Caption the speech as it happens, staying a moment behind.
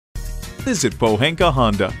Visit Pohanka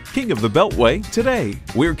Honda, King of the Beltway, today.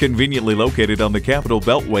 We're conveniently located on the Capitol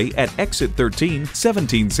Beltway at Exit 13,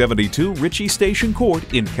 1772 Ritchie Station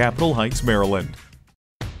Court in Capitol Heights, Maryland.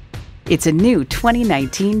 It's a new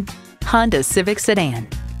 2019 Honda Civic sedan.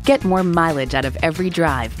 Get more mileage out of every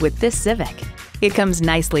drive with this Civic. It comes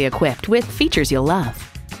nicely equipped with features you'll love: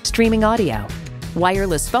 streaming audio,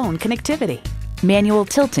 wireless phone connectivity, manual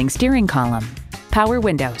tilting steering column, power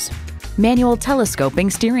windows, manual telescoping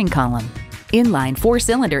steering column, inline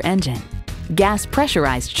 4-cylinder engine, gas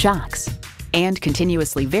pressurized shocks, and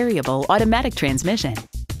continuously variable automatic transmission.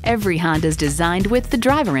 Every Honda is designed with the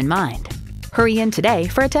driver in mind. Hurry in today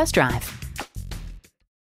for a test drive.